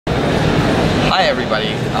Hi everybody,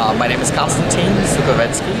 my name is Konstantin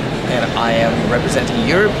Soukhovetski and I am representing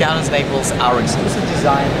Pianist Naples, our exclusive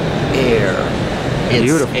design, Air. It's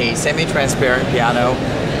beautiful. A semi-transparent piano.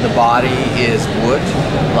 The body is wood,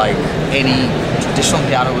 like any traditional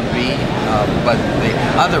piano would be, but the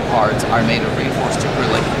other parts are made of reinforced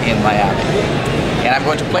acrylic in Miami. And I'm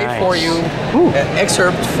going to play for you an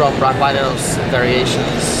excerpt from Rachmaninoff's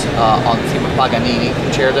Variations on the theme of Paganini,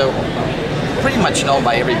 concerto, pretty much known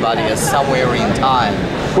by everybody as Somewhere in Time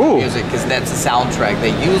music, because that's the soundtrack.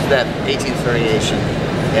 They use that 18th variation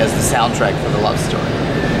as the soundtrack for the love story.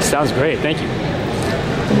 Sounds great, thank you.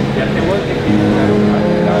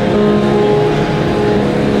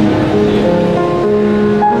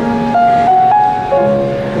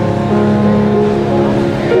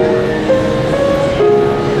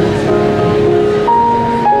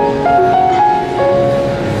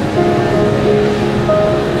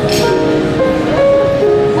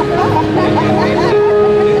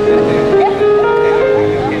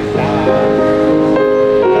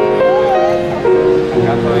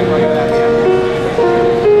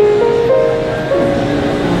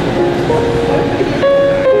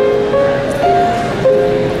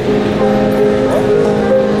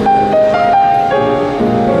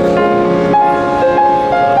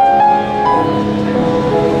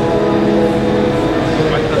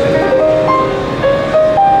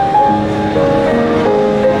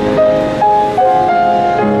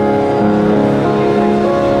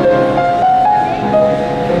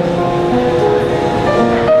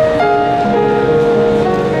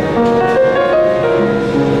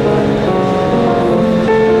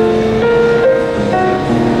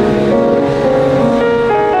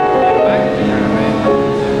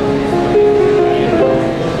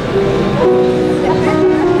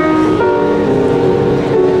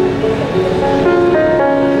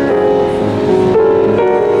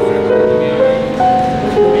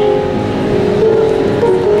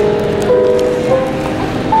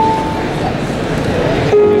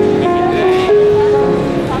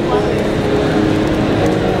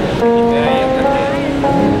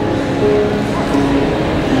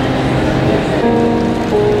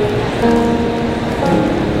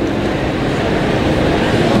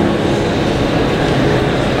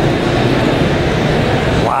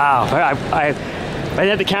 If I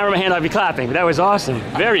had the camera in my hand, I'd be clapping. But that was awesome.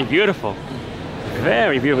 Very beautiful.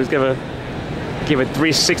 Very beautiful. Let's give a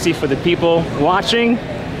 360 for the people watching.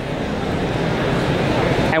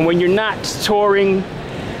 And when you're not touring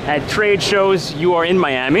at trade shows, you are in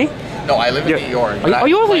Miami? No, I live in New York. Oh,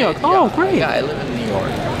 you live in New York? Oh, great. Yeah, I live in New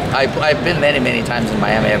York. I've been many times in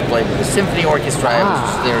Miami. I've played with the Symphony Orchestra. I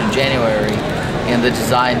was there in January in the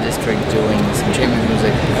Design District doing some chamber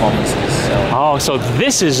music performances. So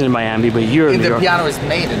this is in Miami, but you're in New York. The piano is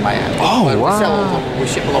made in Miami. Oh, but wow. We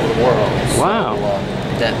ship all over the world. Wow.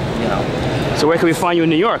 So, So where can we find you in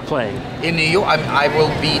New York playing? In New York, I will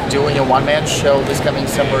be doing a one-man show this coming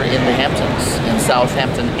summer in the Hamptons, in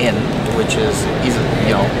Southampton Inn, which is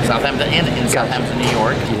Southampton Inn in Southampton, New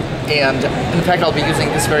York. And in fact, I'll be using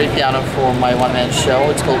this very piano for my one-man show.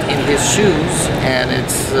 It's called In His Shoes, and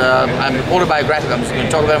it's I'm autobiographical. I'm just going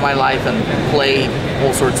to talk about my life and play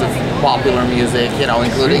all sorts of popular music,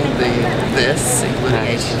 including this, including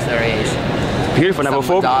 18th variation. Beautiful. Now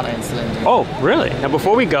before really? Now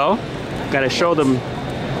before we go, gotta show them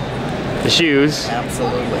the shoes.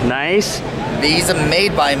 Absolutely. Nice. These are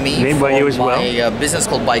made by me. Made by you as well. My business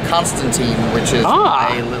called by Konstantin, which is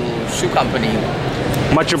my little shoe company.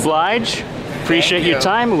 Much obliged. Appreciate your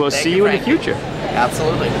time, and we'll see you in the future.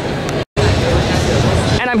 Absolutely.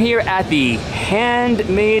 And I'm here at the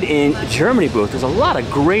Handmade in Germany booth. There's a lot of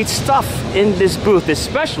great stuff in this booth,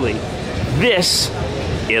 especially this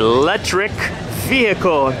electric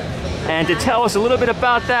vehicle. And to tell us a little bit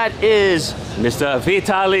about that is Mr.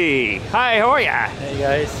 Vitali. Hi, how are ya? Hey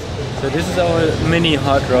guys. So this is our mini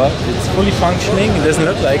hot rod. It's fully functioning. It doesn't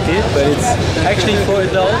look like it, but it's actually for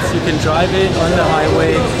adults. You can drive it on the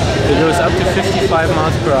highway. It goes up to 55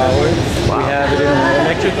 miles per hour. Wow. We have it in an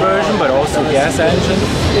electric version, but also gas engine.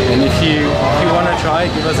 And if you want to try,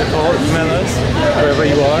 give us a call, email us, wherever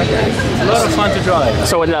you are. It's a lot of fun to drive.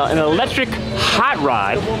 So an electric hot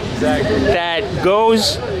rod that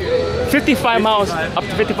goes 55 miles, up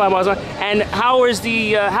to 55 miles an hour. And how does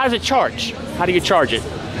it charge? How do you charge it?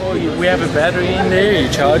 Oh, we have a battery in there, you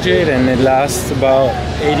charge it, and it lasts about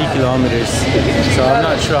 80 kilometers. So I'm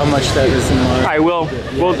not sure how much that is in my... All right,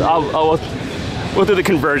 we'll do the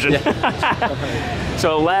conversion. Yeah.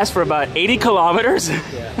 So it lasts for about 80 kilometers?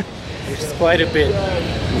 Yeah, which is quite a bit.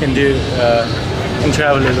 You can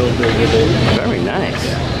travel a little bit with it. Very nice.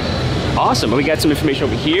 Awesome. We got some information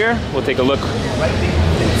over here. We'll take a look.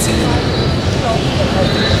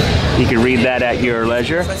 You can read that at your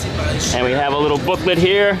leisure. And we have a little booklet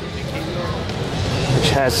here, which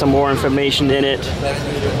has some more information in it.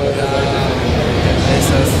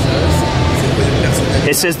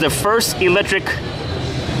 It says the first electric,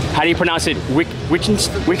 how do you pronounce it?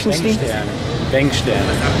 Wittgenstein?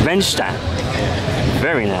 Wenstein.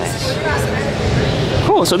 Very nice.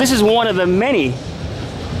 Cool, so this is one of the many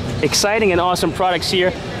exciting and awesome products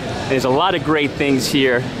here. There's a lot of great things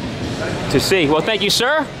here to see. Well, thank you,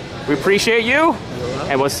 sir. We appreciate you,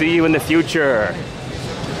 and we'll see you in the future.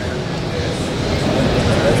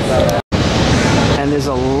 And there's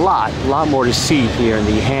a lot more to see here in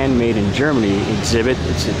the Handmade in Germany exhibit.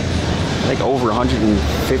 It's like over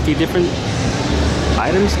 150 different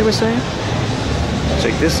items, they were saying.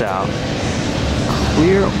 Check this out.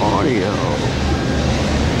 Clear audio.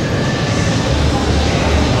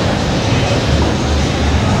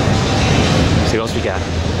 See what else we got.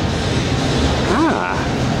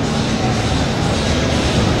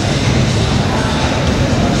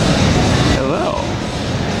 Hello.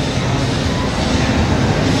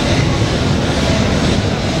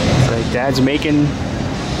 It's like Dad's making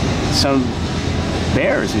some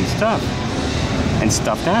bears and stuff. And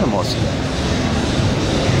stuffed animals.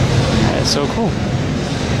 That's so cool.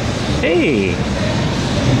 Hey!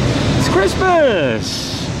 It's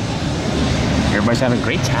Christmas! Everybody's having a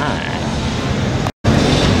great time.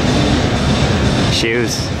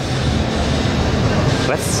 Shoes.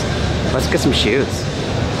 Let's get some shoes.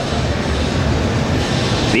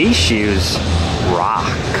 These shoes rock.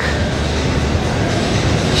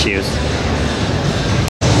 Shoes.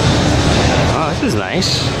 Oh, this is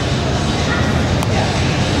nice.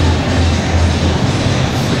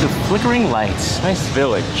 With the flickering lights. Nice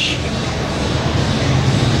village.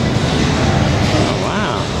 Oh,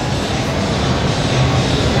 wow.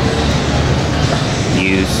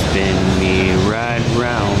 You spin me right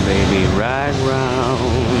round, baby, right round.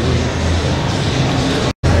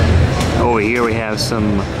 Over here we have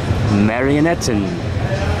some marionettes and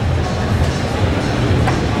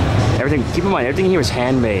everything. Keep in mind, everything here is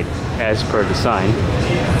handmade as per the sign.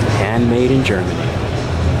 Handmade in Germany.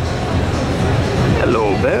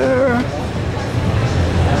 Hello there.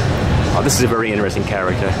 Oh, this is a very interesting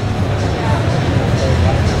character.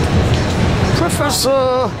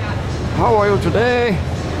 Professor! How are you today?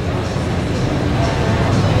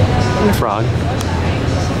 And the frog.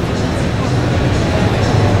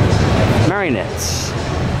 Marionettes.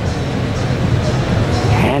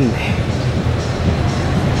 Handmade.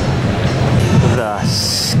 The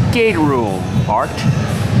skate room art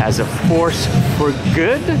as a force for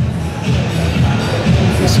good.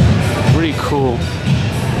 This pretty cool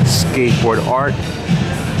skateboard art.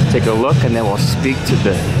 Take a look and then we'll speak to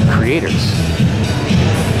the creators.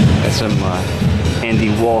 Got some Andy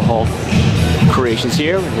Warhol creations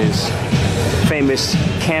here with his famous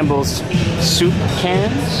Campbell's soup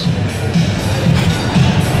cans.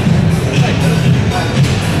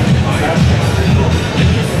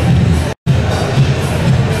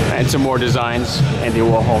 And some more designs, Andy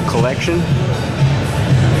Warhol collection.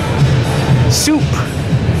 Soup.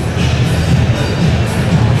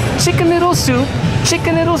 Chicken noodle soup,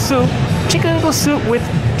 chicken noodle soup, chicken noodle soup with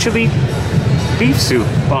chili beef soup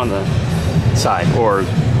on the side, or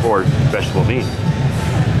vegetable meat.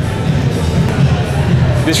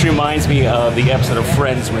 This reminds me of the episode of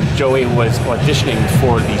Friends when Joey was auditioning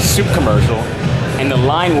for the soup commercial, and the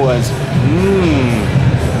line was,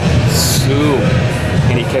 soup.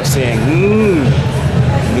 And he kept saying,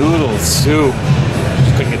 noodle soup.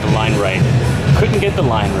 Just couldn't get the line right. Couldn't get the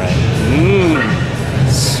line right.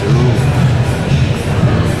 Soup.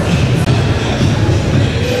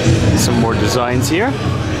 Some more designs here.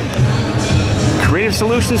 Creative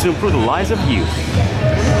solutions to improve the lives of youth.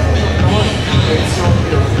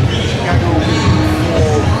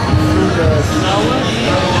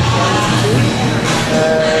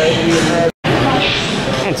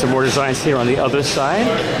 And some more designs here on the other side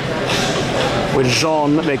with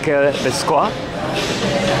Jean Bescois.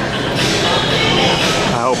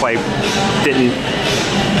 I hope I didn't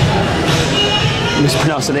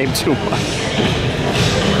mispronounce the name too much.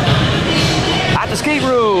 At the skate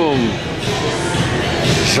room,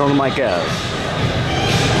 Jean-Michel.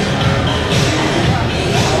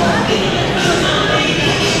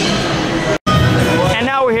 And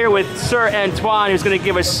now we're here with Sir Antoine, who's going to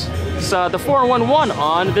give us the 411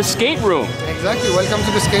 on the skate room. Exactly, welcome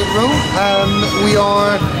to the skate room. We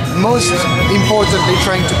are most importantly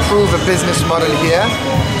trying to prove a business model here,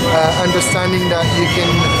 understanding that you can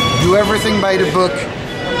do everything by the book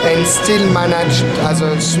and still managed as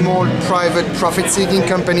a small private profit-seeking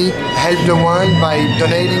company, help the world by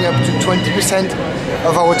donating up to 20%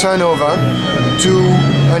 of our turnover to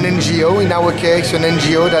an NGO, in our case an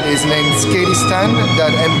NGO that is named Skatistan,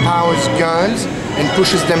 that empowers girls and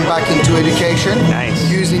pushes them back into education,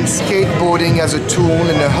 using skateboarding as a tool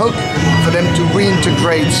and a hook for them to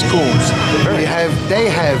reintegrate schools. They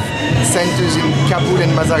have centers in Kabul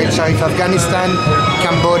and Mazar-i-Sharif, Afghanistan,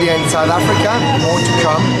 Cambodia and South Africa, more to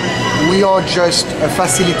come. We are just a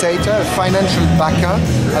facilitator, a financial backer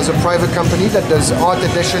as a private company that does art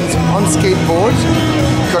editions on skateboards,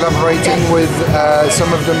 collaborating with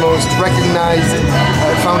some of the most recognized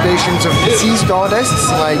foundations of deceased artists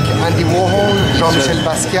like Andy Warhol, Jean-Michel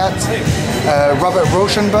Basquiat, Robert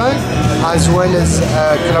Rauschenberg, as well as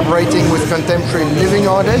collaborating with contemporary living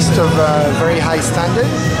artists of very high standard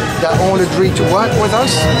that all agree to work with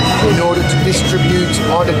us in order to distribute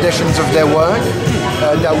art editions of their work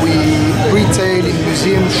that we retail in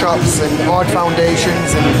museum shops and art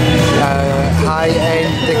foundations and high-end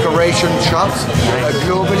decoration shops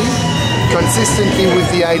globally, consistently with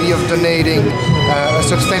the idea of donating a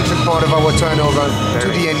substantial part of our turnover to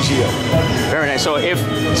the NGO. Very nice.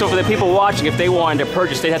 So for the people watching, if they wanted to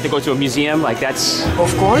purchase, they'd have to go to a museum, like that's...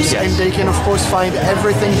 Of course, and they can of course find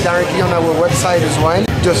everything directly on our website as well,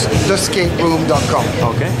 just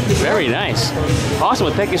theskateroom.com. Okay, very nice. Awesome,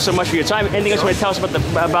 well, thank you so much for your time. Anything else you want to tell us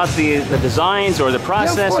about the designs or the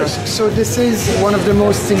process? Yeah, of course. So this is one of the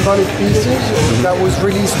most symbolic pieces that was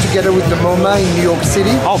released together with the MoMA in New York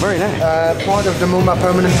City. Oh, very nice. Part of the MoMA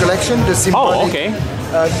permanent collection, the symbolic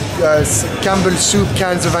Campbell soup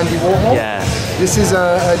cans of Andy Warhol. Yeah. This is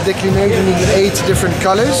a declination in 8 different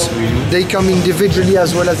colors. They come individually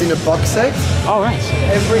as well as in a box set. All right.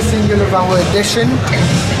 Every single of our edition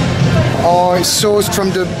are sourced from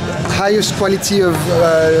the highest quality of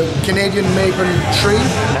Canadian maple tree.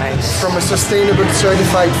 Nice. From a sustainable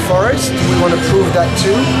certified forest. We want to prove that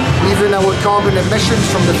too. Even our carbon emissions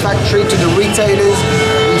from the factory to the retailers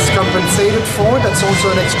is compensated for. That's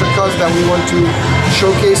also an extra cost that we want to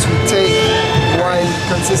showcase we take while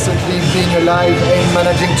consistently being alive and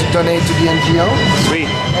managing to donate to the NGO. Sweet.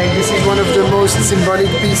 And this is one of the most symbolic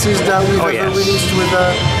pieces that we've ever released with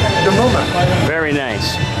the MoMA. Very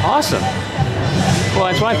nice. Awesome. Well,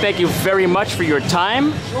 Antoine, thank you very much for your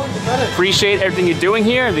time. Appreciate everything you're doing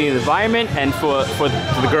here, the environment, and for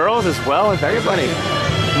the girls as well, and everybody.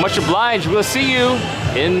 Much obliged. We'll see you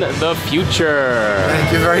in the future.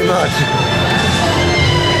 Thank you very much.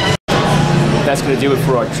 That's going to do it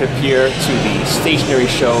for our trip here to the stationery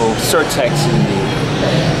show, Surtex and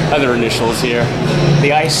the other initials here,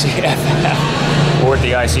 the ICFF, or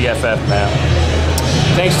the ICFF now.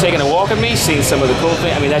 Thanks for taking a walk with me, seeing some of the cool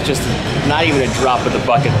things. I mean, that's just not even a drop in the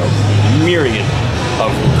bucket of myriad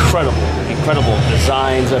of incredible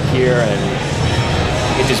designs up here, and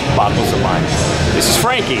it just boggles the mind. This is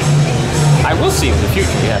Frankie. I will see you in the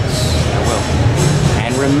future, yes, I will.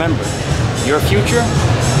 And remember, your future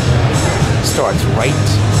starts right